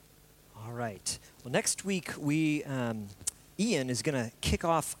right. Well, next week Ian is going to kick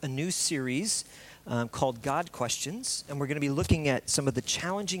off a new series called God Questions, and we're going to be looking at some of the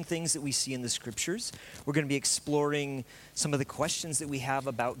challenging things that we see in the Scriptures. We're going to be exploring some of the questions that we have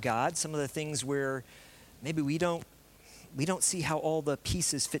about God, some of the things where maybe we don't see how all the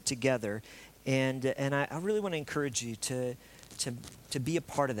pieces fit together, and I really want to encourage you to be a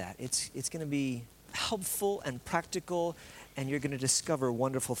part of that. It's going to be helpful and practical, and you're going to discover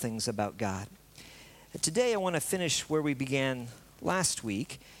wonderful things about God. Today I want to finish where we began last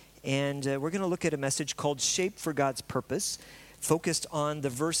week, and we're going to look at a message called Shaped for God's Purpose, focused on the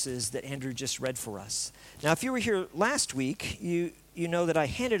verses that Andrew just read for us. Now, if you were here last week, you know that I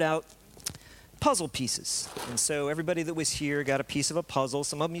handed out puzzle pieces. And so everybody that was here got a piece of a puzzle.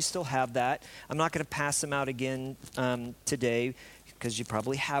 Some of them you still have that. I'm not going to pass them out again today because you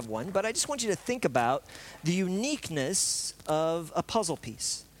probably have one. But I just want you to think about the uniqueness of a puzzle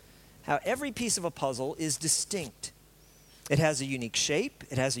piece. How every piece of a puzzle is distinct. It has a unique shape.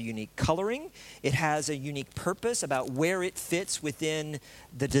 It has a unique coloring. It has a unique purpose about where it fits within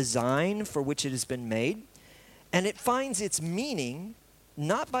the design for which it has been made. And it finds its meaning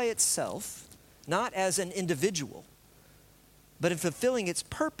not by itself, not as an individual, but in fulfilling its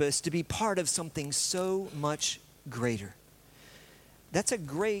purpose to be part of something so much greater. That's a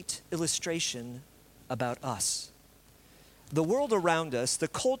great illustration about us. The world around us, the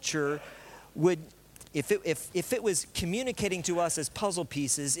culture would, if it was communicating to us as puzzle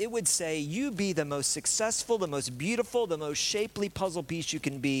pieces, it would say, you be the most successful, the most beautiful, the most shapely puzzle piece you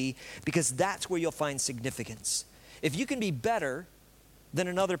can be, because that's where you'll find significance. If you can be better than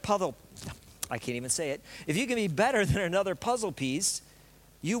another puzzle, I can't even say it. If you can be better than another puzzle piece,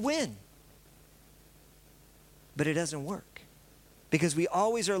 you win. But it doesn't work, because we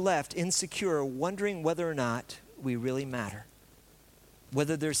always are left insecure, wondering whether or not we really matter,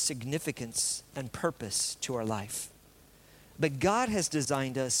 whether there's significance and purpose to our life. But God has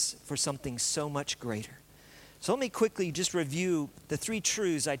designed us for something so much greater. So let me quickly just review the three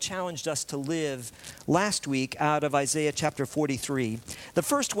truths I challenged us to live last week out of Isaiah chapter 43. The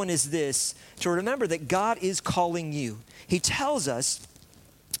first one is this, to remember that God is calling you. He tells us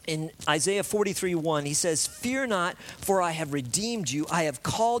in Isaiah 43:1, he says, "Fear not, for I have redeemed you. I have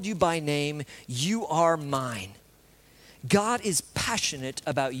called you by name. You are mine." God is passionate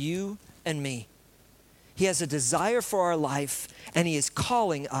about you and me. He has a desire for our life, and he is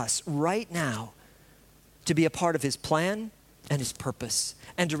calling us right now to be a part of his plan and his purpose,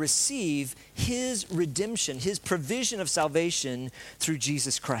 and to receive his redemption, his provision of salvation through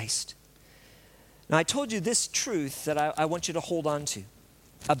Jesus Christ. Now, I told you this truth that I want you to hold on to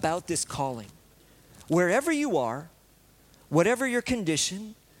about this calling. Wherever you are, whatever your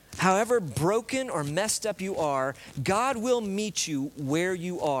condition, however broken or messed up you are, God will meet you where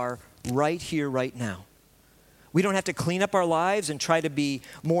you are right here, right now. We don't have to clean up our lives and try to be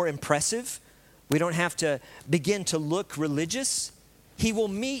more impressive. We don't have to begin to look religious. He will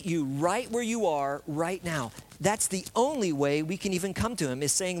meet you right where you are right now. That's the only way we can even come to him,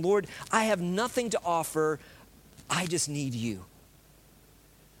 is saying, Lord, I have nothing to offer. I just need you.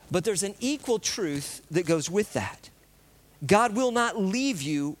 But there's an equal truth that goes with that. God will not leave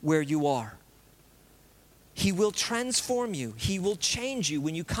you where you are. He will transform you. He will change you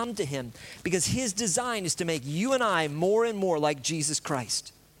when you come to him, because his design is to make you and I more and more like Jesus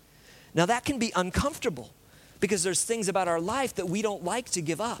Christ. Now, that can be uncomfortable because there's things about our life that we don't like to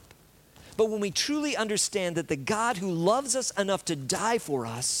give up. But when we truly understand that the God who loves us enough to die for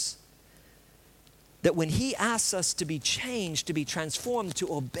us, that when he asks us to be changed, to be transformed,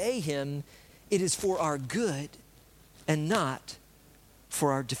 to obey him, it is for our good and not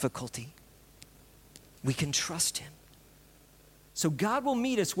for our difficulty. We can trust him. So God will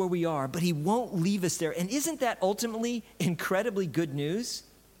meet us where we are, but he won't leave us there. And isn't that ultimately incredibly good news?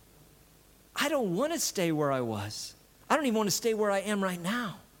 I don't want to stay where I was. I don't even want to stay where I am right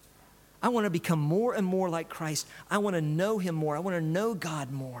now. I want to become more and more like Christ. I want to know him more. I want to know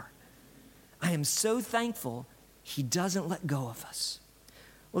God more. I am so thankful he doesn't let go of us.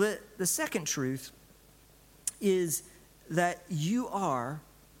 Well, the second truth is that you are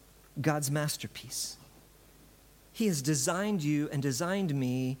God's masterpiece. He has designed you and designed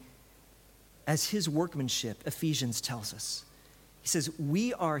me as his workmanship, Ephesians tells us. He says,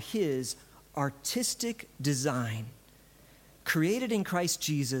 we are his artistic design, created in Christ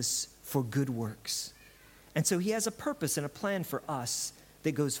Jesus for good works. And so he has a purpose and a plan for us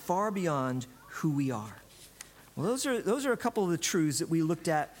that goes far beyond who we are. Well, those are a couple of the truths that we looked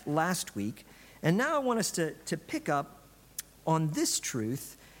at last week. And now I want us to pick up on this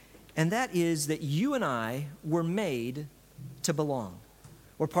truth, and that is that you and I were made to belong.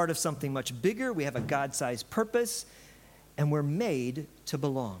 We're part of something much bigger. We have a God-sized purpose, and we're made to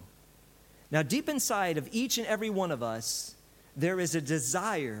belong. Now, deep inside of each and every one of us, there is a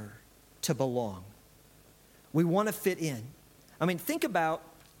desire to belong. We want to fit in. I mean, think about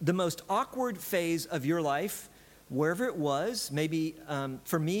the most awkward phase of your life, wherever it was. Maybe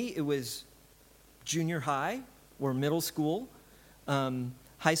for me, it was junior high or middle school.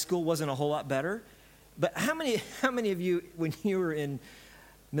 High school wasn't a whole lot better. But how many of you, when you were in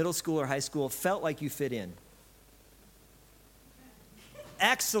middle school or high school, felt like you fit in?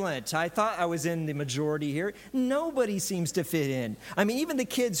 Excellent. I thought I was in the majority here. Nobody seems to fit in. I mean, even the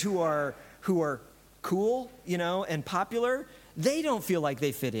kids who are cool, and popular, they don't feel like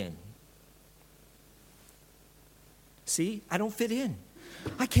they fit in. See, I don't fit in.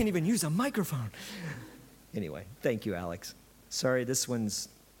 I can't even use a microphone. Anyway, thank you, Alex. Sorry, this one's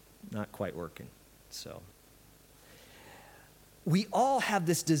not quite working. So, we all have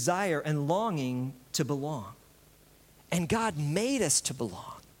this desire and longing to belong. And God made us to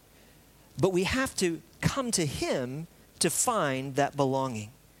belong. But we have to come to Him to find that belonging,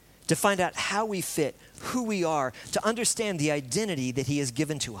 to find out how we fit, who we are, to understand the identity that He has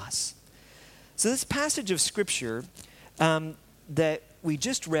given to us. So this passage of Scripture that we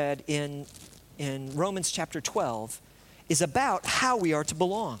just read in Romans chapter 12 is about how we are to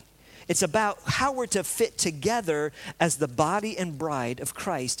belong. It's about how we're to fit together as the body and bride of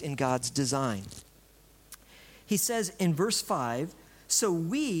Christ in God's design. He says in verse 5, "So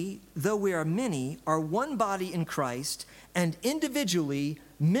we, though we are many, are one body in Christ and individually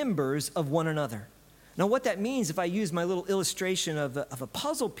members of one another." Now what that means, if I use my little illustration of a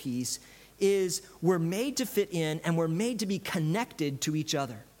puzzle piece, is we're made to fit in and we're made to be connected to each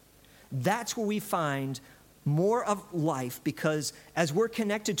other. That's where we find more of life, because as we're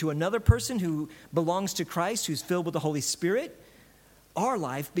connected to another person who belongs to Christ, who's filled with the Holy Spirit, our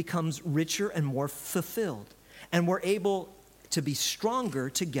life becomes richer and more fulfilled. And we're able to be stronger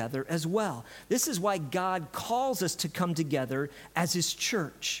together as well. This is why God calls us to come together as His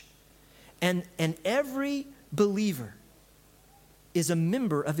church. And every believer is a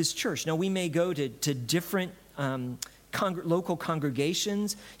member of His church. Now, we may go to different local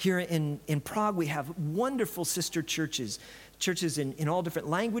congregations. Here in Prague, we have wonderful sister churches in all different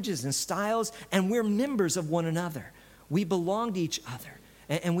languages and styles, and we're members of one another. We belong to each other,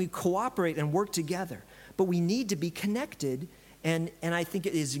 and we cooperate and work together. But we need to be connected, and I think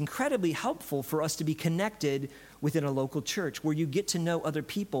it is incredibly helpful for us to be connected within a local church where you get to know other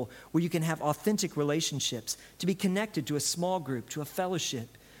people, where you can have authentic relationships, to be connected to a small group, to a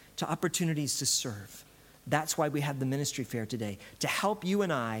fellowship, to opportunities to serve. That's why we have the ministry fair today, to help you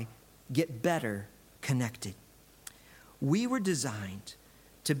and I get better connected. We were designed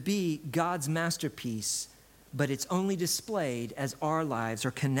to be God's masterpiece, but it's only displayed as our lives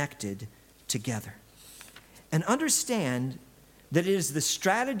are connected together. And understand that it is the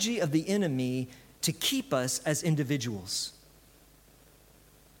strategy of the enemy to keep us as individuals.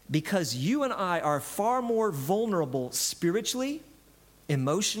 Because you and I are far more vulnerable spiritually,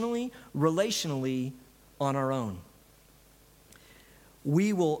 emotionally, relationally on our own.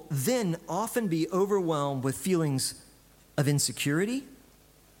 We will then often be overwhelmed with feelings of insecurity,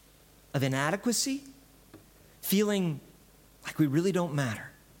 of inadequacy, feeling like we really don't matter.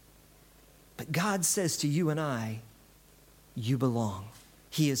 But God says to you and I, you belong.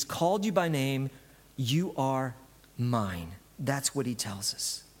 He has called you by name. You are mine. That's what He tells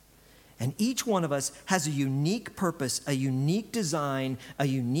us. And each one of us has a unique purpose, a unique design, a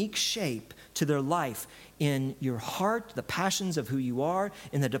unique shape to their life in your heart, the passions of who you are,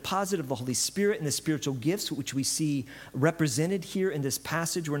 in the deposit of the Holy Spirit and the spiritual gifts, which we see represented here in this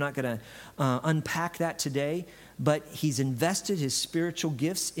passage. We're not going to unpack that today, but He's invested His spiritual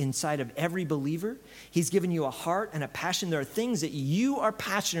gifts inside of every believer. He's given you a heart and a passion. There are things that you are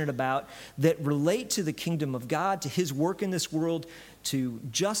passionate about that relate to the kingdom of God, to His work in this world, to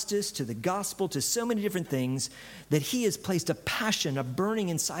justice, to the gospel, to so many different things that He has placed a passion, a burning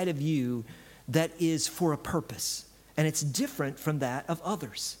inside of you that is for a purpose. And it's different from that of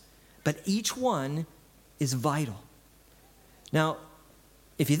others. But each one is vital. Now,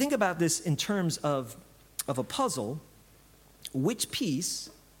 if you think about this in terms of a puzzle, which piece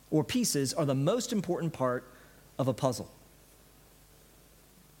or pieces are the most important part of a puzzle?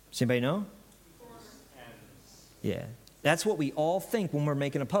 Does anybody know? Yeah. That's what we all think when we're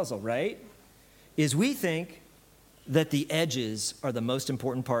making a puzzle, right? Is we think that the edges are the most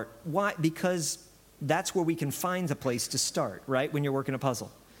important part. Why? Because that's where we can find the place to start, right? When you're working a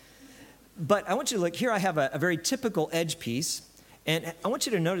puzzle. But I want you to look, here I have a very typical edge piece, and I want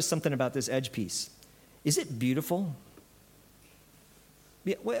you to notice something about this edge piece. Is it beautiful?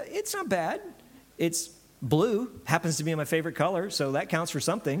 Yeah, well, it's not bad. It's blue, happens to be my favorite color, so that counts for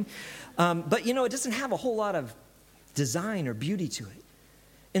something. But, it doesn't have a whole lot of design or beauty to it.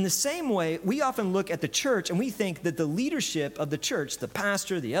 In the same way, we often look at the church and we think that the leadership of the church, the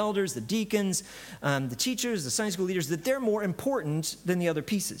pastor, the elders, the deacons, the teachers, the Sunday school leaders, that they're more important than the other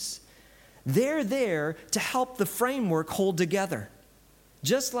pieces. They're there to help the framework hold together.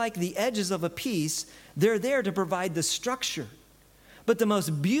 Just like the edges of a piece, they're there to provide the structure. But the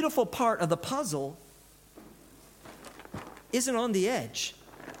most beautiful part of the puzzle isn't on the edge.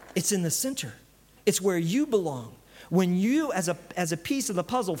 It's in the center. It's where you belong. When you, as a piece of the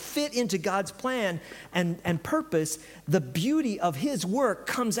puzzle, fit into God's plan and purpose, the beauty of His work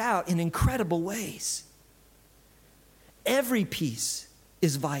comes out in incredible ways. Every piece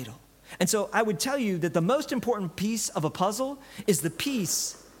is vital. And so I would tell you that the most important piece of a puzzle is the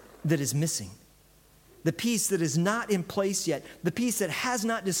piece that is missing. The piece that is not in place yet. The piece that has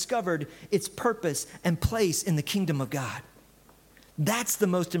not discovered its purpose and place in the kingdom of God. That's the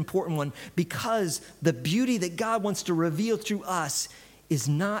most important one, because the beauty that God wants to reveal through us is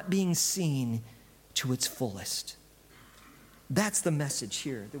not being seen to its fullest. That's the message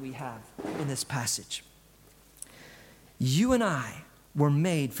here that we have in this passage. You and I were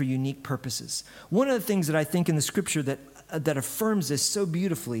made for unique purposes. One of the things that I think in the scripture that affirms this so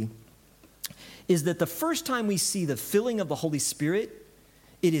beautifully is that the first time we see the filling of the Holy Spirit,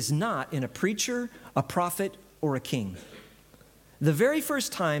 it is not in a preacher, a prophet, or a king. The very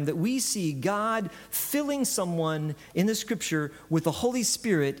first time that we see God filling someone in the scripture with the Holy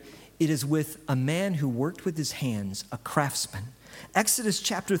Spirit, it is with a man who worked with his hands, a craftsman. Exodus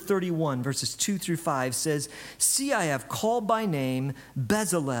chapter 31, verses 2 through 5 says, "See, I have called by name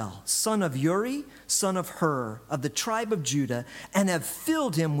Bezalel, son of Uri, son of Hur, of the tribe of Judah, and have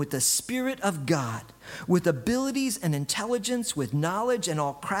filled him with the Spirit of God, with abilities and intelligence, with knowledge and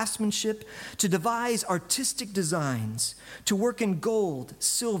all craftsmanship, to devise artistic designs, to work in gold,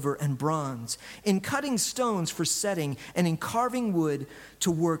 silver, and bronze, in cutting stones for setting, and in carving wood, to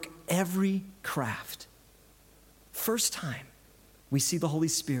work every craft." First time we see the Holy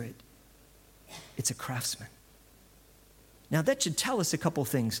Spirit, it's a craftsman. Now that should tell us a couple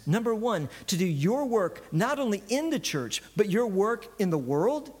things. Number one, to do your work not only in the church, but your work in the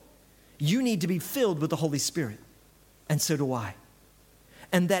world, you need to be filled with the Holy Spirit. And so do I.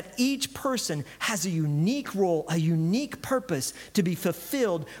 And that each person has a unique role, a unique purpose to be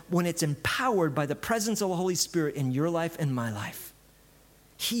fulfilled when it's empowered by the presence of the Holy Spirit in your life and my life.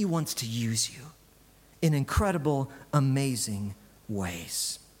 He wants to use you in incredible, amazing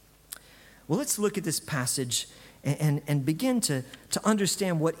ways. Well, let's look at this passage and begin to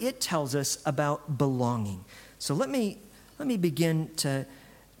understand what it tells us about belonging. So let me begin to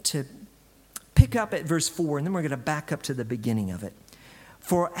pick up at verse 4, and then we're going to back up to the beginning of it.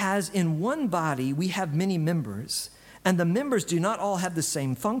 "For as in one body we have many members, and the members do not all have the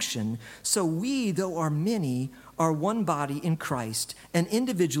same function, so we, though are many, are one body in Christ, and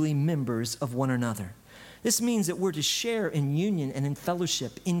individually members of one another." This means that we're to share in union and in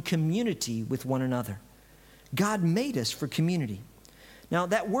fellowship, in community with one another. God made us for community. Now,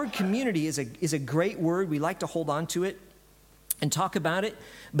 that word community is a great word. We like to hold on to it and talk about it.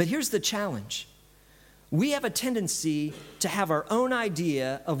 But here's the challenge. We have a tendency to have our own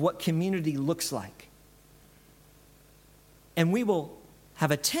idea of what community looks like. And we will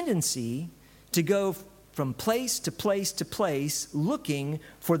have a tendency to go from place to place to place looking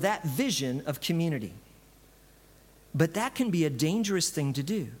for that vision of community. But that can be a dangerous thing to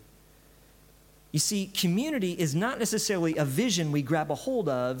do. You see, community is not necessarily a vision we grab a hold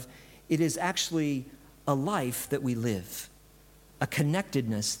of. It is actually a life that we live, a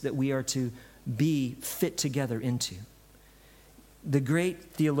connectedness that we are to be fit together into. The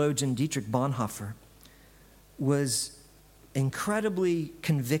great theologian Dietrich Bonhoeffer was incredibly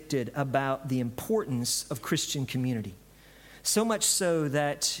convicted about the importance of Christian community. So much so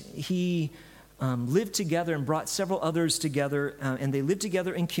that he lived together and brought several others together, and they lived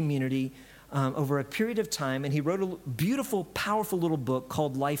together in community over a period of time, and he wrote a beautiful, powerful little book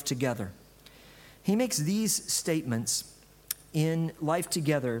called Life Together. He makes these statements in Life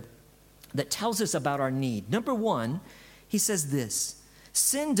Together that tells us about our need. Number one, he says this: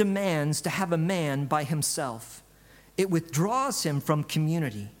 sin demands to have a man by himself. It withdraws him from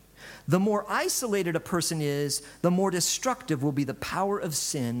community. The more isolated a person is, the more destructive will be the power of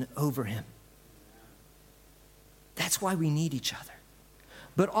sin over him. That's why we need each other.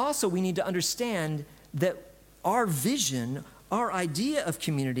 But also we need to understand that our vision, our idea of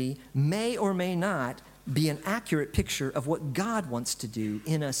community may or may not be an accurate picture of what God wants to do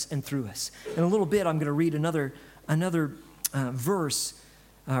in us and through us. In a little bit, I'm going to read another verse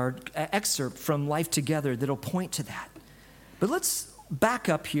or excerpt from Life Together that'll point to that. But let's back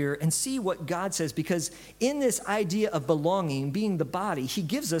up here and see what God says, because in this idea of belonging, being the body, he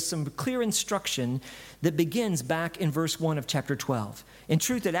gives us some clear instruction that begins back in verse 1 of chapter 12. In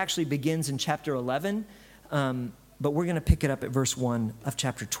truth, it actually begins in chapter 11, but we're going to pick it up at verse 1 of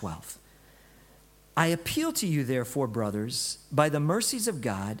chapter 12. I appeal to you, therefore, brothers, by the mercies of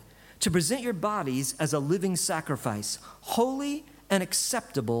God, to present your bodies as a living sacrifice, holy and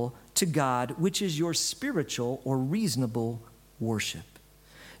acceptable to God, which is your spiritual or reasonable worship.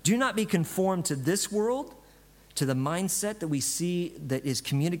 Do not be conformed to this world, to the mindset that we see that is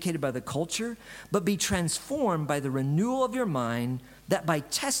communicated by the culture, but be transformed by the renewal of your mind, that by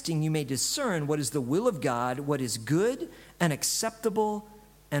testing you may discern what is the will of God, what is good and acceptable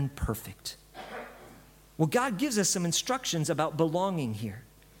and perfect. Well, God gives us some instructions about belonging here.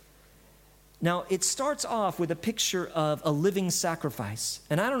 Now, it starts off with a picture of a living sacrifice.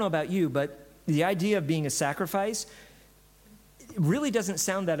 And I don't know about you, but the idea of being a sacrifice really doesn't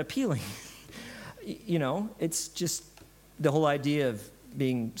sound that appealing. You know, it's just the whole idea of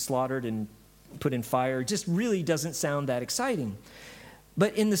being slaughtered and put in fire just really doesn't sound that exciting.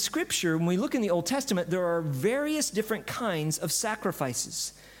 But in the scripture, when we look in the Old Testament, there are various different kinds of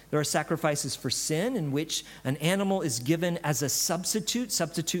sacrifices. There are sacrifices for sin, in which an animal is given as a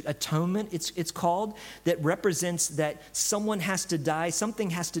substitute atonement, it's called, that represents that someone has to die, something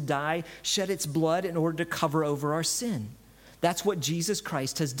has to die, shed its blood in order to cover over our sin. That's what Jesus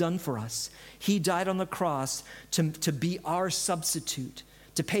Christ has done for us. He died on the cross to be our substitute,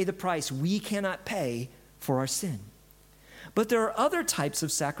 to pay the price we cannot pay for our sin. But there are other types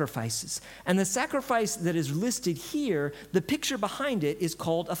of sacrifices. And the sacrifice that is listed here, the picture behind it is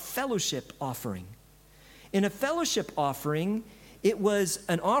called a fellowship offering. In a fellowship offering, it was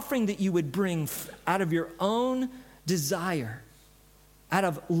an offering that you would bring out of your own desire, out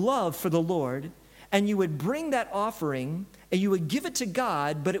of love for the Lord, and you would bring that offering and you would give it to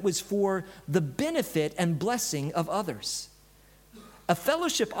God, but it was for the benefit and blessing of others. A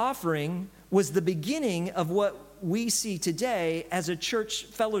fellowship offering was the beginning of what we see today as a church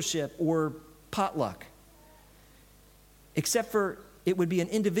fellowship or potluck. Except for it would be an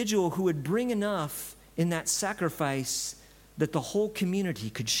individual who would bring enough in that sacrifice that the whole community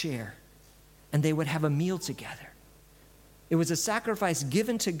could share, and they would have a meal together. It was a sacrifice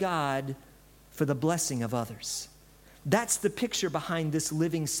given to God for the blessing of others. That's the picture behind this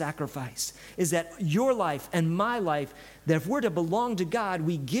living sacrifice, is that your life and my life, that if we're to belong to God,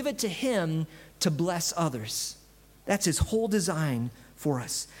 we give it to Him to bless others. That's His whole design for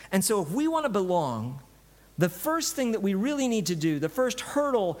us. And so if we want to belong, the first thing that we really need to do, the first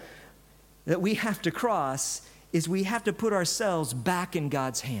hurdle that we have to cross, is we have to put ourselves back in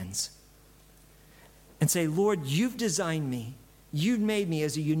God's hands and say, Lord, you've designed me. You've made me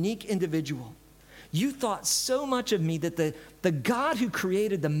as a unique individual. You thought so much of me that the God who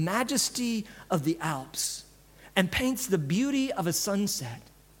created the majesty of the Alps and paints the beauty of a sunset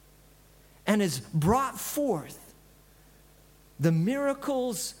and has brought forth the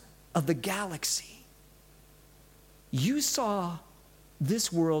miracles of the galaxy, you saw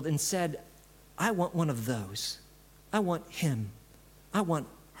this world and said, I want one of those. I want him. I want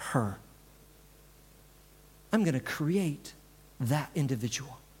her. I'm going to create that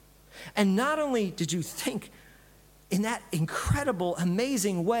individual. And not only did you think in that incredible,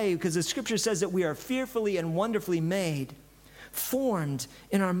 amazing way, because the scripture says that we are fearfully and wonderfully made, formed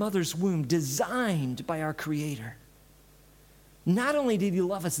in our mother's womb, designed by our Creator. Not only did He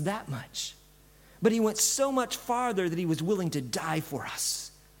love us that much, but He went so much farther that He was willing to die for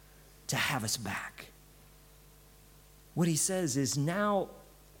us, to have us back. What He says is, now,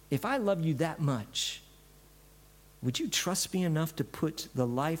 if I love you that much, would you trust me enough to put the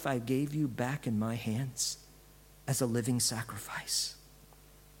life I gave you back in my hands as a living sacrifice?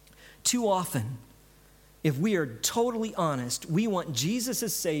 Too often, if we are totally honest, we want Jesus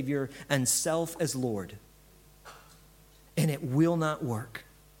as Savior and self as Lord. And it will not work.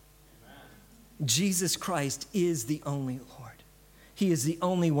 Amen. Jesus Christ is the only Lord. He is the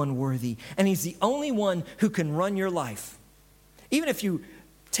only one worthy. And He's the only one who can run your life. Even if you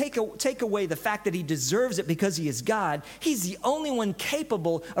take away the fact that He deserves it because He is God, He's the only one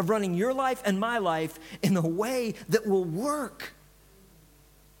capable of running your life and my life in the way that will work.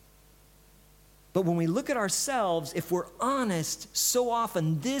 But when we look at ourselves, if we're honest, so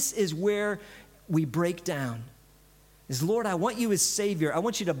often this is where we break down. Is, Lord, I want you as Savior. I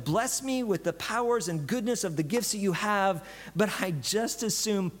want you to bless me with the powers and goodness of the gifts that you have, but I just as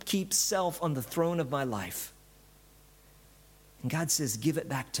soon keep self on the throne of my life. And God says, give it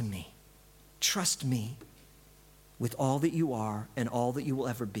back to me. Trust me. with all that you are and all that you will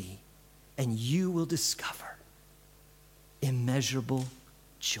ever be, and you will discover immeasurable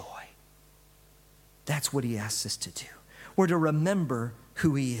joy. That's what he asks us to do. We're to remember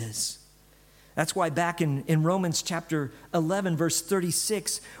who he is. That's why back in Romans chapter 11, verse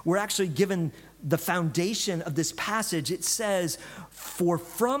 36, we're actually given the foundation of this passage. It says, for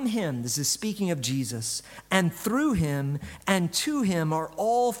from him, this is speaking of Jesus, and through him and to him are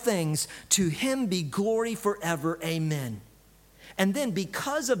all things, to him be glory forever, amen. And then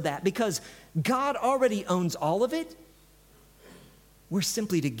because of that, because God already owns all of it, we're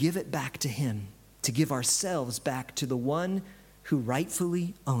simply to give it back to him, to give ourselves back to the one who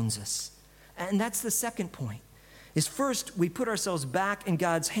rightfully owns us. And that's the second point, is first we put ourselves back in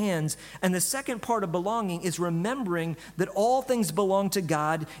God's hands, and the second part of belonging is remembering that all things belong to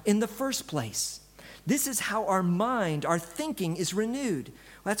God in the first place. This is how our mind, our thinking is renewed.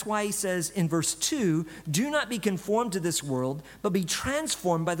 That's why he says in verse 2, do not be conformed to this world, but be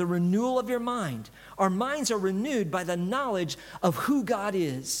transformed by the renewal of your mind. Our minds are renewed by the knowledge of who God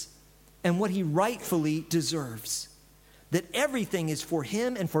is and what he rightfully deserves. That everything is for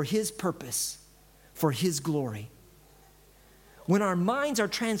him and for his purpose, for his glory. When our minds are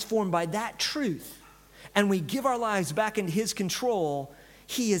transformed by that truth and we give our lives back into his control,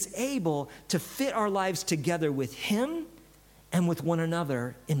 he is able to fit our lives together with him and with one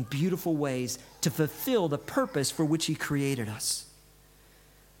another in beautiful ways to fulfill the purpose for which he created us.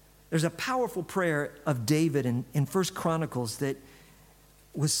 There's a powerful prayer of David in 1 Chronicles that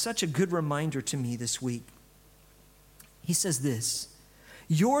was such a good reminder to me this week. He says this,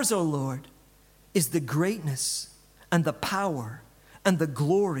 yours, O Lord, is the greatness and the power and the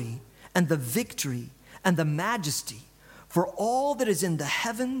glory and the victory and the majesty, for all that is in the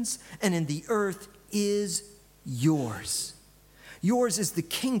heavens and in the earth is yours. Yours is the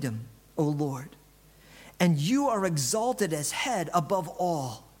kingdom, O Lord, and you are exalted as head above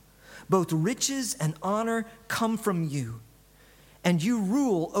all. Both riches and honor come from you, and you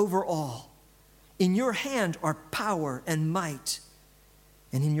rule over all. In your hand are power and might,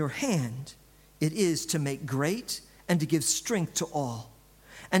 and in your hand it is to make great and to give strength to all.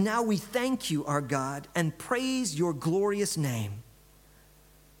 And now we thank you, our God, and praise your glorious name.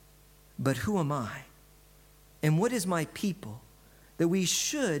 But who am I, and what is my people, that we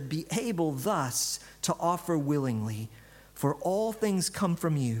should be able thus to offer willingly? For all things come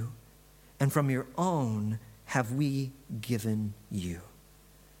from you, and from your own have we given you.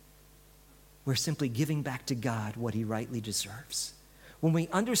 We're simply giving back to God what he rightly deserves. When we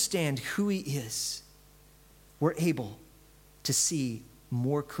understand who he is, we're able to see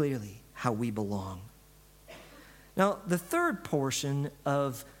more clearly how we belong. Now, the third portion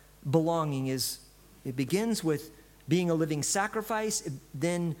of belonging it begins with being a living sacrifice.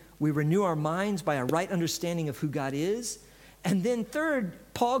 Then we renew our minds by a right understanding of who God is. And then third,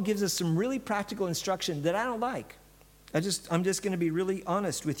 Paul gives us some really practical instruction that I don't like. I'm just going to be really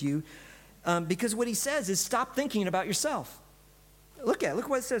honest with you. Because what he says is stop thinking about yourself. Look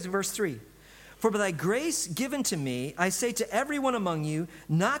what it says in verse 3. For by thy grace given to me, I say to everyone among you,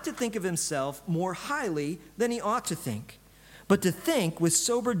 not to think of himself more highly than he ought to think, but to think with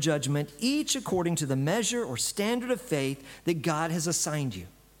sober judgment, each according to the measure or standard of faith that God has assigned you.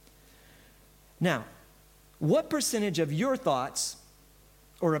 Now, what percentage of your thoughts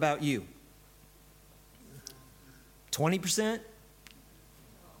are about you? 20%?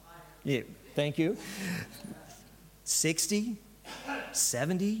 Yeah, thank you. 60,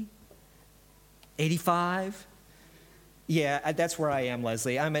 70, 85. Yeah, that's where I am,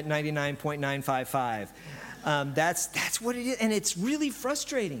 Leslie. I'm at 99.955. That's what it is, and it's really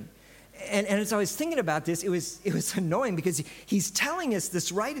frustrating. And as I was thinking about this, it was annoying because he's telling us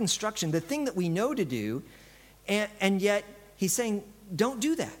this right instruction, the thing that we know to do, and yet he's saying, don't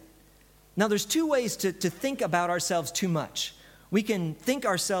do that. Now, there's two ways to think about ourselves too much. We can think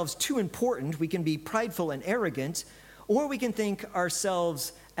ourselves too important. We can be prideful and arrogant, or we can think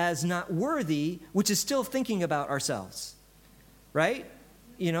ourselves as not worthy, which is still thinking about ourselves, right?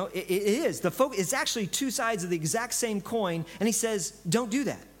 You know, it is. It's actually two sides of the exact same coin, and he says, don't do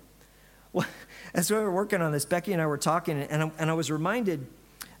that. Well, as we were working on this, Becky and I were talking, and I was reminded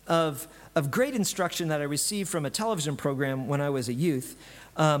of great instruction that I received from a television program when I was a youth.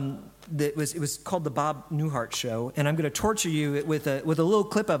 It was called the Bob Newhart Show, and I'm going to torture you with a little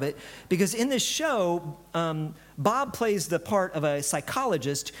clip of it, because in this show, Bob plays the part of a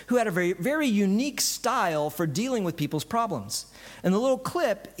psychologist who had a very, very unique style for dealing with people's problems. In the little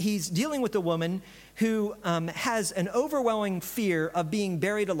clip, he's dealing with a woman who has an overwhelming fear of being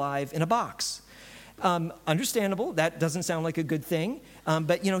buried alive in a box. Understandable. That doesn't sound like a good thing.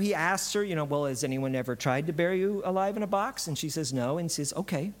 But, he asks her, well, has anyone ever tried to bury you alive in a box? And she says no. And says,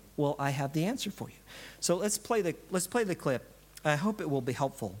 okay, well, I have the answer for you. So let's play the clip. I hope it will be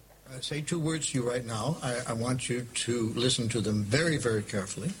helpful. Say 2 words to you right now. I want you to listen to them very, very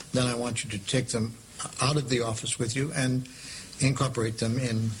carefully. Then I want you to take them out of the office with you and incorporate them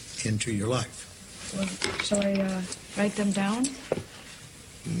into your life. Well, shall I write them down?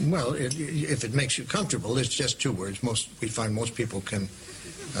 Well, if it makes you comfortable, it's just 2 words. We find most people can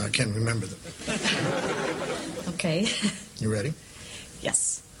remember them. Okay. You ready?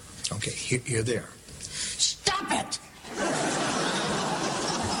 Yes. Okay, here they are. Stop it!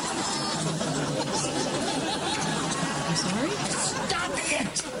 I'm sorry? Stop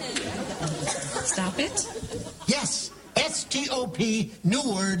it! Stop it? Yes, S-T-O-P, new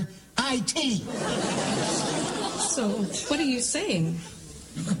word, I-T. So, what are you saying?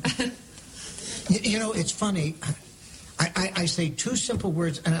 It's funny. I say 2 simple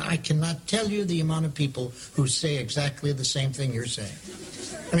words, and I cannot tell you the amount of people who say exactly the same thing you're saying.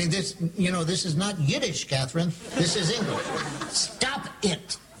 I mean, this is not Yiddish, Catherine. This is English. Stop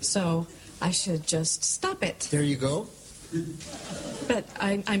it. So, I should just stop it. There you go. But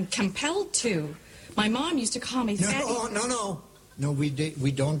I'm compelled to. My mom used to call me fatty. No. No, we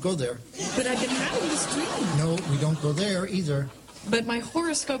don't go there. But I've been having this dream. No, we don't go there either. But my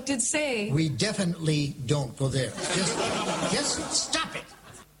horoscope did say... We definitely don't go there. Just stop it.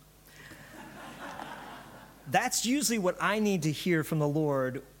 That's usually what I need to hear from the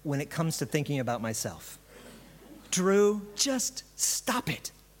Lord when it comes to thinking about myself. Drew, just stop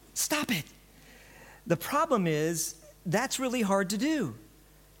it. Stop it. The problem is, that's really hard to do.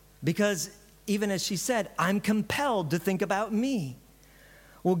 Because even as she said, I'm compelled to think about me.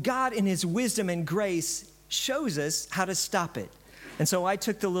 Well, God in his wisdom and grace shows us how to stop it. And so I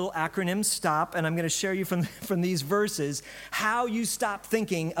took the little acronym STOP, and I'm going to share you from these verses how you stop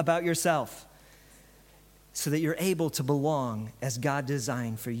thinking about yourself so that you're able to belong as God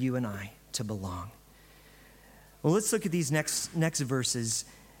designed for you and I to belong. Well, let's look at these next verses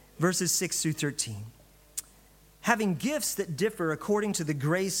 6 through 13. Having gifts that differ according to the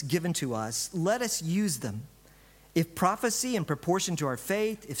grace given to us, let us use them. If prophecy in proportion to our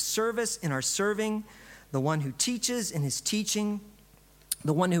faith, if service in our serving, the one who teaches in his teaching,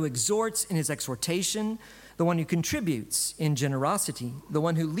 the one who exhorts in his exhortation, the one who contributes in generosity, the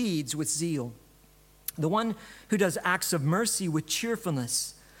one who leads with zeal, the one who does acts of mercy with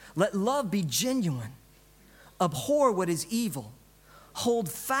cheerfulness. Let love be genuine. Abhor what is evil. Hold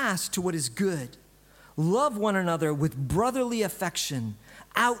fast to what is good. Love one another with brotherly affection.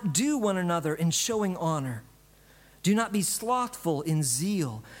 Outdo one another in showing honor. Do not be slothful in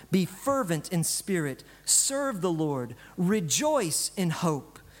zeal. Be fervent in spirit. Serve the Lord. Rejoice in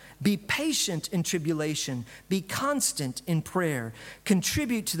hope. Be patient in tribulation. Be constant in prayer.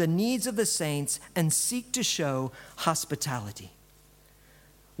 Contribute to the needs of the saints and seek to show hospitality.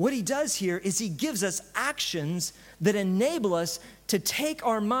 What he does here is he gives us actions that enable us to take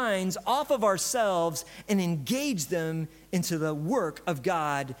our minds off of ourselves and engage them into the work of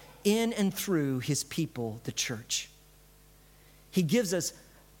God in and through his people, the church. He gives us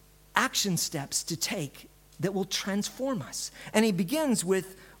action steps to take that will transform us. And he begins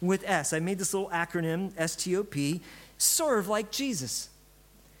with S. I made this little acronym, STOP, serve like Jesus.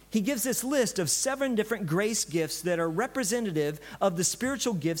 He gives this list of 7 different grace gifts that are representative of the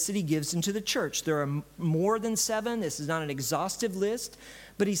spiritual gifts that he gives into the church. There are more than 7. This is not an exhaustive list.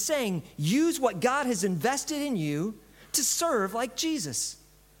 But he's saying, use what God has invested in you to serve like Jesus.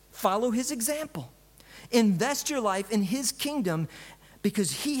 Follow his example. Invest your life in his kingdom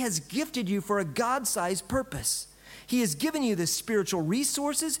because he has gifted you for a God-sized purpose. He has given you the spiritual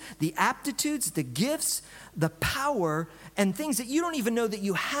resources, the aptitudes, the gifts, the power, and things that you don't even know that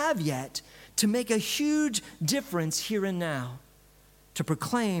you have yet to make a huge difference here and now, to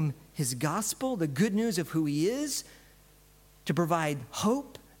proclaim his gospel, the good news of who he is, to provide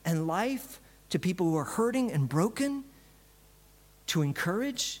hope and life to people who are hurting and broken, to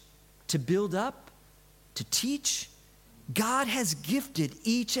encourage, to build up, to teach. God has gifted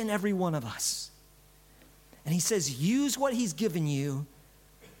each and every one of us. And he says, use what he's given you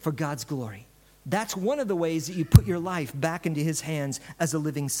for God's glory. That's one of the ways that you put your life back into his hands as a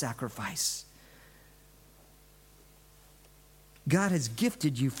living sacrifice. God has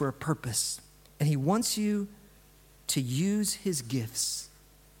gifted you for a purpose, and he wants you to use his gifts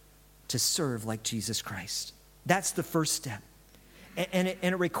to serve like Jesus Christ. That's the first step. And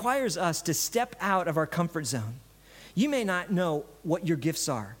it requires us to step out of our comfort zone. You may not know what your gifts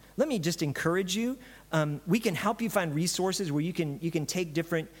are. Let me just encourage you. We can help you find resources where you can take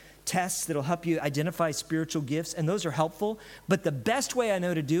different tests that'll help you identify spiritual gifts, and those are helpful. But the best way I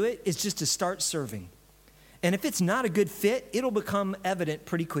know to do it is just to start serving. And if it's not a good fit, it'll become evident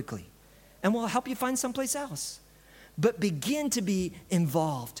pretty quickly. And we'll help you find someplace else. But begin to be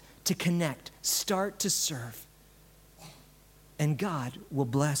involved, to connect, start to serve. And God will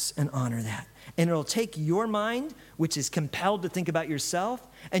bless and honor that. And it'll take your mind, which is compelled to think about yourself,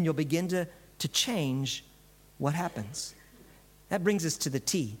 and you'll begin to change what happens. That brings us to the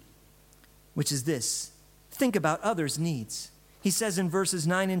T, which is this: think about others' needs. He says in verses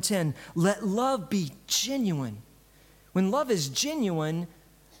 9 and 10, let love be genuine. When love is genuine,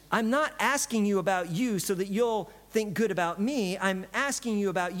 I'm not asking you about you so that you'll think good about me. I'm asking you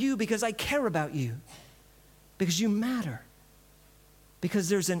about you because I care about you, because you matter, because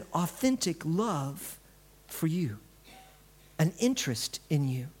there's an authentic love for you, an interest in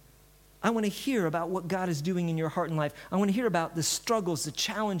you. I want to hear about what God is doing in your heart and life. I want to hear about the struggles, the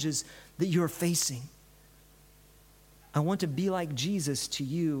challenges that you're facing. I want to be like Jesus to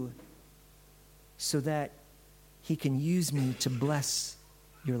you so that he can use me to bless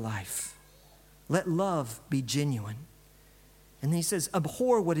your life. Let love be genuine. And then he says,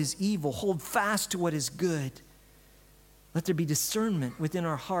 abhor what is evil, hold fast to what is good. Let there be discernment within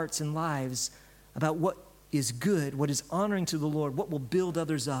our hearts and lives about what is good, what is honoring to the Lord, what will build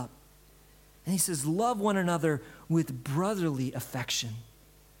others up. And he says, love one another with brotherly affection.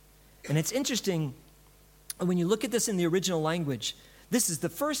 And it's interesting, when you look at this in the original language, this is the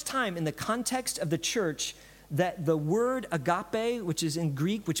first time in the context of the church that the word agape, which is in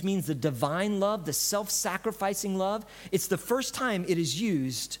Greek, which means the divine love, the self-sacrificing love, it's the first time it is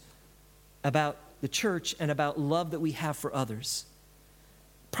used about the church and about love that we have for others.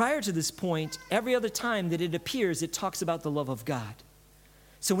 Prior to this point, every other time that it appears, it talks about the love of God.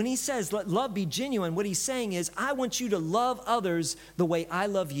 So when he says, let love be genuine, what he's saying is, I want you to love others the way I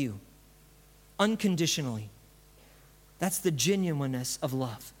love you, unconditionally. That's the genuineness of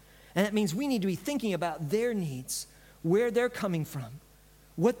love. And that means we need to be thinking about their needs, where they're coming from,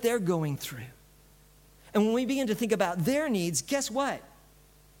 what they're going through. And when we begin to think about their needs, guess what?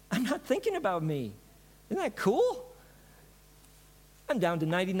 I'm not thinking about me. Isn't that cool? I'm down to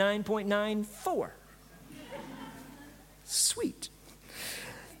 99.94. Sweet.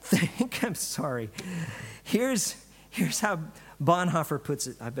 I'm sorry. Here's how Bonhoeffer puts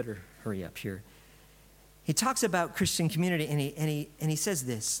it. I better hurry up here. He talks about Christian community, and he says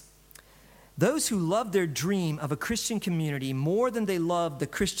this: those who love their dream of a Christian community more than they love the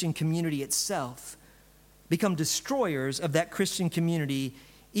Christian community itself become destroyers of that Christian community,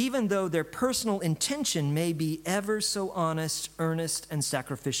 even though their personal intention may be ever so honest, earnest, and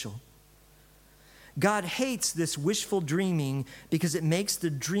sacrificial. God hates this wishful dreaming because it makes the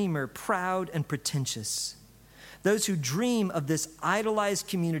dreamer proud and pretentious. Those who dream of this idolized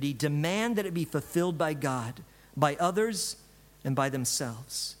community demand that it be fulfilled by God, by others, and by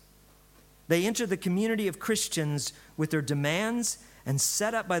themselves. They enter the community of Christians with their demands and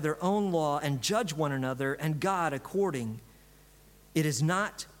set up by their own law and judge one another and God according. It is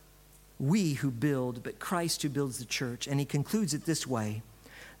not we who build, but Christ who builds the church. And he concludes it this way: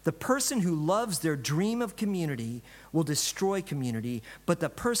 the person who loves their dream of community will destroy community, but the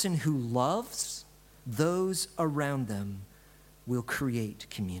person who loves those around them will create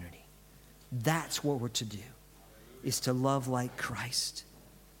community. That's what we're to do, is to love like Christ.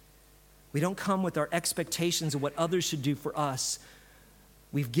 We don't come with our expectations of what others should do for us.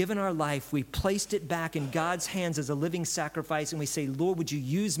 We've given our life, we've placed it back in God's hands as a living sacrifice, and we say, Lord, would you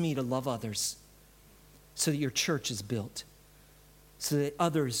use me to love others so that your church is built, so that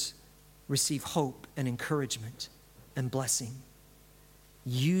others receive hope and encouragement and blessing.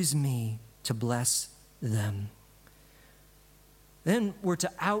 Use me to bless them. Then we're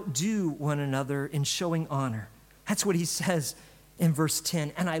to outdo one another in showing honor. That's what he says in verse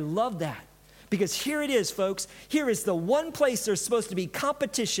 10. And I love that, because here it is, folks. Here is the one place there's supposed to be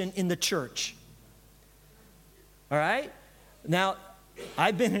competition in the church. All right? Now,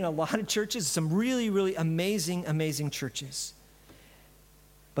 I've been in a lot of churches, some really, really amazing, amazing churches.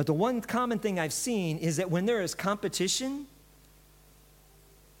 But the one common thing I've seen is that when there is competition,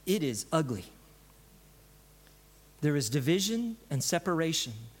 it is ugly. There is division and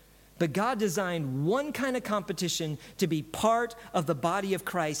separation. But God designed one kind of competition to be part of the body of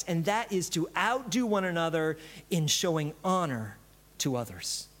Christ, and that is to outdo one another in showing honor to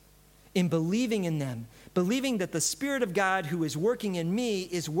others, in believing in them, believing that the Spirit of God who is working in me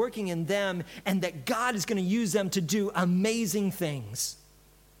is working in them, and that God is going to use them to do amazing things.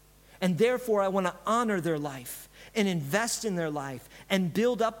 And therefore, I want to honor their life and invest in their life and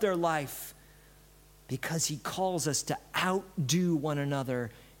build up their life, because he calls us to outdo one another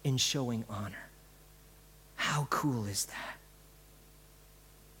in showing honor. How cool is that?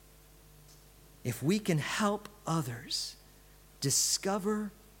 If we can help others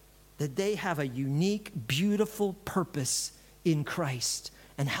discover that they have a unique, beautiful purpose in Christ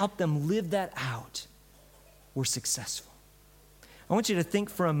and help them live that out, we're successful. I want you to think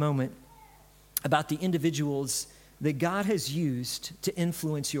for a moment about the individuals that God has used to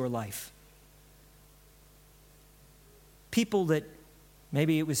influence your life. People that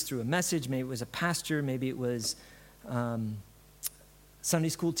maybe it was through a message, maybe it was a pastor, maybe it was Sunday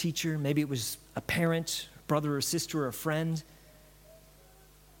school teacher, maybe it was a parent, brother or sister or a friend.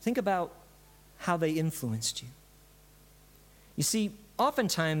 Think about how they influenced you. You see,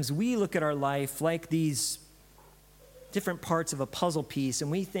 oftentimes we look at our life like these different parts of a puzzle piece and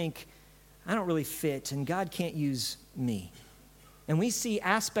we think, I don't really fit and God can't use me. And we see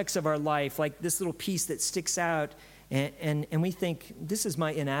aspects of our life like this little piece that sticks out and we think, this is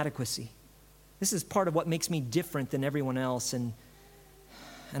my inadequacy. This is part of what makes me different than everyone else and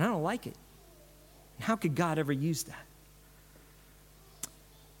I don't like it. How could God ever use that?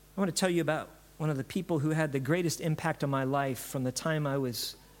 I want to tell you about one of the people who had the greatest impact on my life from the time I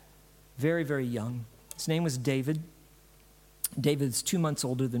was very, very young. His name was David. David's 2 months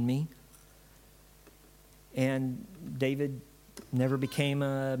older than me. And David never became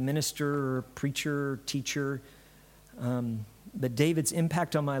a minister or preacher or teacher. But David's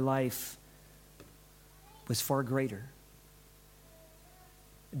impact on my life was far greater.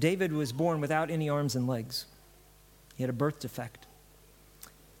 David was born without any arms and legs. He had a birth defect.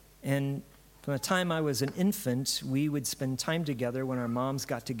 And from the time I was an infant, we would spend time together when our moms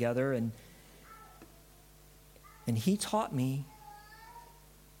got together, and he taught me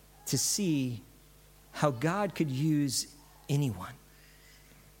to see how God could use anyone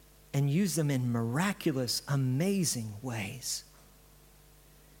and use them in miraculous, amazing ways.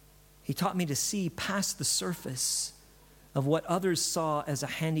 He taught me to see past the surface of what others saw as a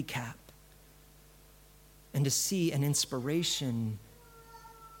handicap and to see an inspiration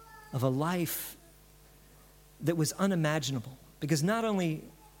of a life that was unimaginable. Because not only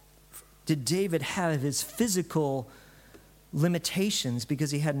did David have his physical limitations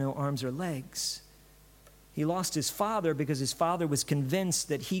because he had no arms or legs, he lost his father because his father was convinced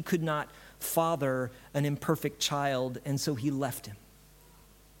that he could not father an imperfect child, and so he left him.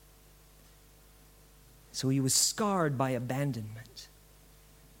 So he was scarred by abandonment.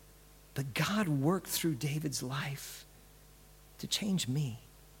 But God worked through David's life to change me,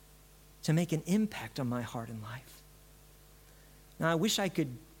 to make an impact on my heart and life. Now, I wish I could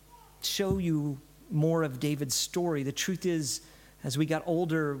show you more of David's story. The truth is, as we got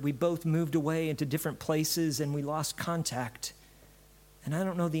older, we both moved away into different places and we lost contact. And I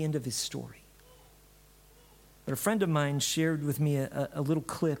don't know the end of his story. But a friend of mine shared with me a little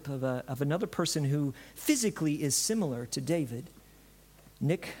clip of another person who physically is similar to David,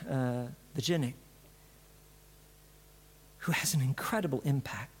 Nick Vujicic, who has an incredible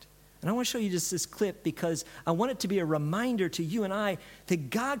impact. And I want to show you just this clip because I want it to be a reminder to you and I that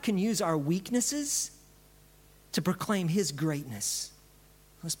God can use our weaknesses to proclaim his greatness.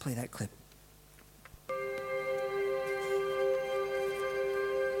 Let's play that clip.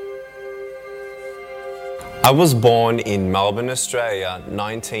 I was born in Melbourne, Australia,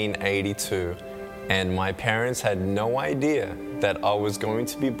 1982, and my parents had no idea that I was going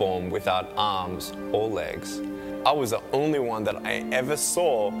to be born without arms or legs. I was the only one that I ever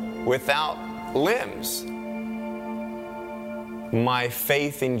saw without limbs. My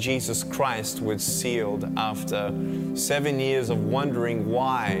faith in Jesus Christ was sealed after 7 years of wondering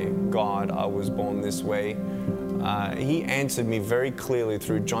why, God, I was born this way. He answered me very clearly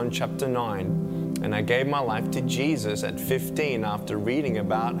through John chapter 9. And I gave my life to Jesus at 15 after reading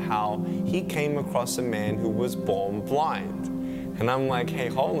about how he came across a man who was born blind. And I'm like, hey,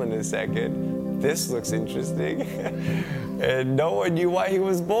 hold on a second. This looks interesting. And no one knew why he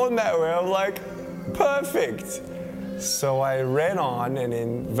was born that way. I'm like, perfect. So I read on, and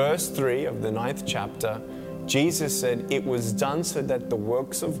in verse 3 of the 9th chapter, Jesus said, it was done so that the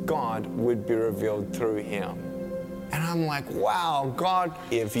works of God would be revealed through him. And I'm like, wow, God,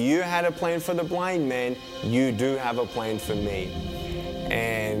 if you had a plan for the blind man, you do have a plan for me.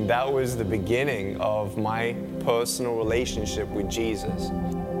 And that was the beginning of my personal relationship with Jesus.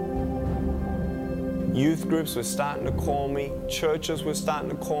 Youth groups were starting to call me, churches were starting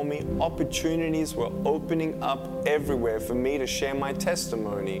to call me, opportunities were opening up everywhere for me to share my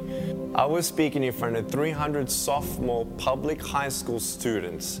testimony. I was speaking in front of 300 sophomore public high school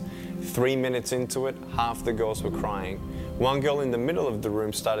students. 3 minutes into it, half the girls were crying. One girl in the middle of the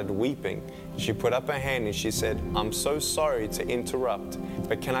room started weeping. She put up her hand and she said, "I'm so sorry to interrupt,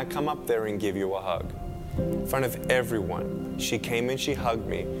 but can I come up there and give you a hug?" In front of everyone, she came and she hugged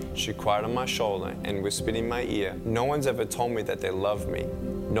me. She cried on my shoulder and whispered in my ear, "No one's ever told me that they love me.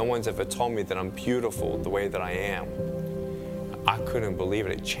 No one's ever told me that I'm beautiful the way that I am." I couldn't believe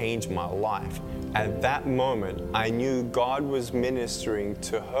it. It changed my life. At that moment, I knew God was ministering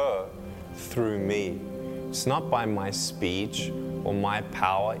to her through me. It's not by my speech or my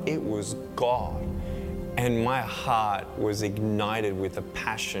power, it was God. And my heart was ignited with a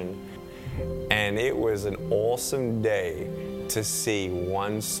passion. And it was an awesome day to see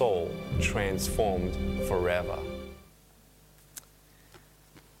one soul transformed forever.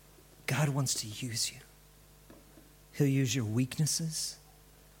 God wants to use you. He'll use your weaknesses,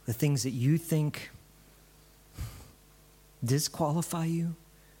 the things that you think disqualify you,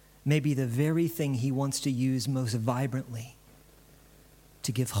 may be the very thing he wants to use most vibrantly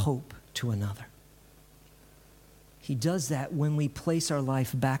to give hope to another. He does that when we place our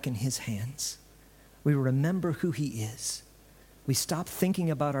life back in his hands. We remember who he is. We stop thinking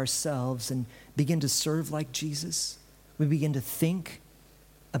about ourselves and begin to serve like Jesus. We begin to think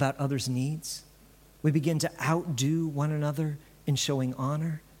about others' needs. We begin to outdo one another in showing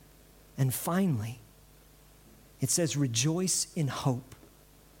honor. And finally, it says, rejoice in hope.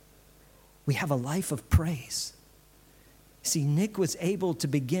 We have a life of praise. See, Nick was able to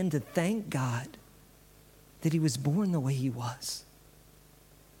begin to thank God that he was born the way he was.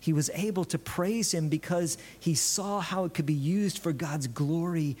 He was able to praise him because he saw how it could be used for God's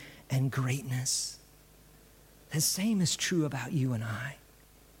glory and greatness. The same is true about you and I.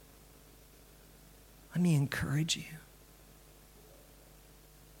 Let me encourage you.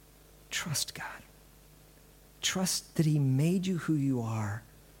 Trust God. Trust that he made you who you are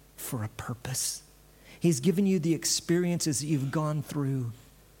for a purpose. He's given you the experiences that you've gone through,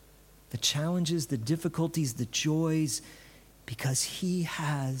 the challenges, the difficulties, the joys, because he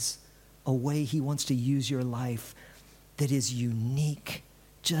has a way he wants to use your life that is unique,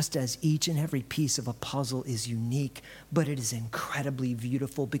 just as each and every piece of a puzzle is unique, but it is incredibly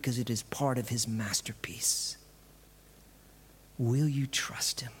beautiful because it is part of his masterpiece. Will you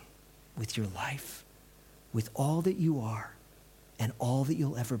trust him with your life, with all that you are and all that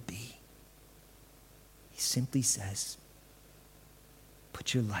you'll ever be? He simply says,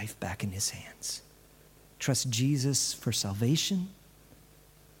 put your life back in his hands. Trust Jesus for salvation.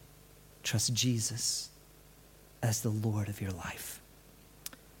 Trust Jesus as the Lord of your life.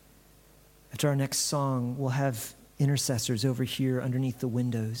 After our next song, we'll have intercessors over here underneath the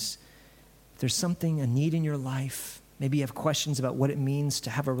windows. If there's something, a need in your life, maybe you have questions about what it means to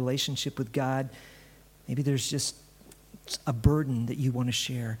have a relationship with God, maybe there's just a burden that you want to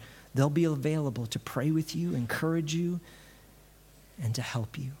share, they'll be available to pray with you, encourage you, and to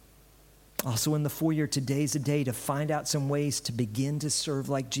help you. Also in the foyer, today's a day to find out some ways to begin to serve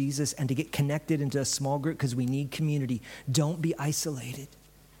like Jesus and to get connected into a small group because we need community. Don't be isolated.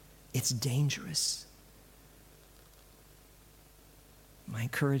 It's dangerous. My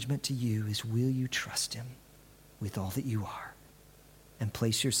encouragement to you is, will you trust him with all that you are and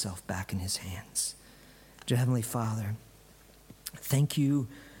place yourself back in his hands? Dear Heavenly Father, thank you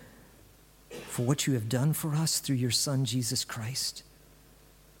for what you have done for us through your Son, Jesus Christ.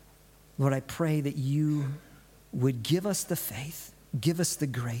 Lord, I pray that you would give us the faith, give us the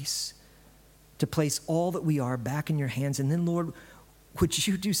grace to place all that we are back in your hands. And then, Lord, would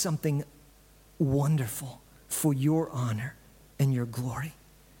you do something wonderful for your honor and your glory?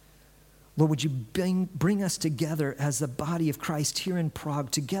 Lord, would you bring us together as the body of Christ here in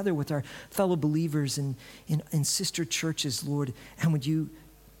Prague, together with our fellow believers in sister churches, Lord, and would you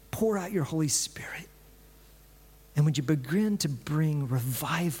pour out your Holy Spirit? And would you begin to bring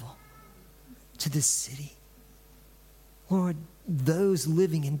revival to this city? Lord, those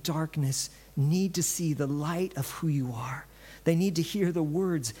living in darkness need to see the light of who you are. They need to hear the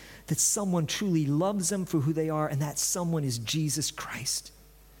words that someone truly loves them for who they are, and that someone is Jesus Christ.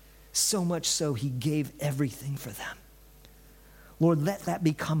 So much so, he gave everything for them. Lord, let that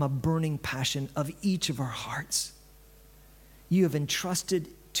become a burning passion of each of our hearts. You have entrusted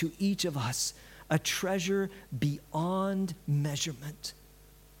to each of us a treasure beyond measurement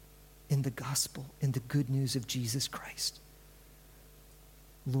in the gospel, in the good news of Jesus Christ.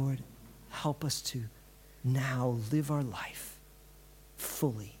 Lord, help us to now live our life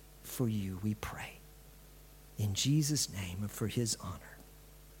fully for you, we pray. In Jesus' name and for his honor.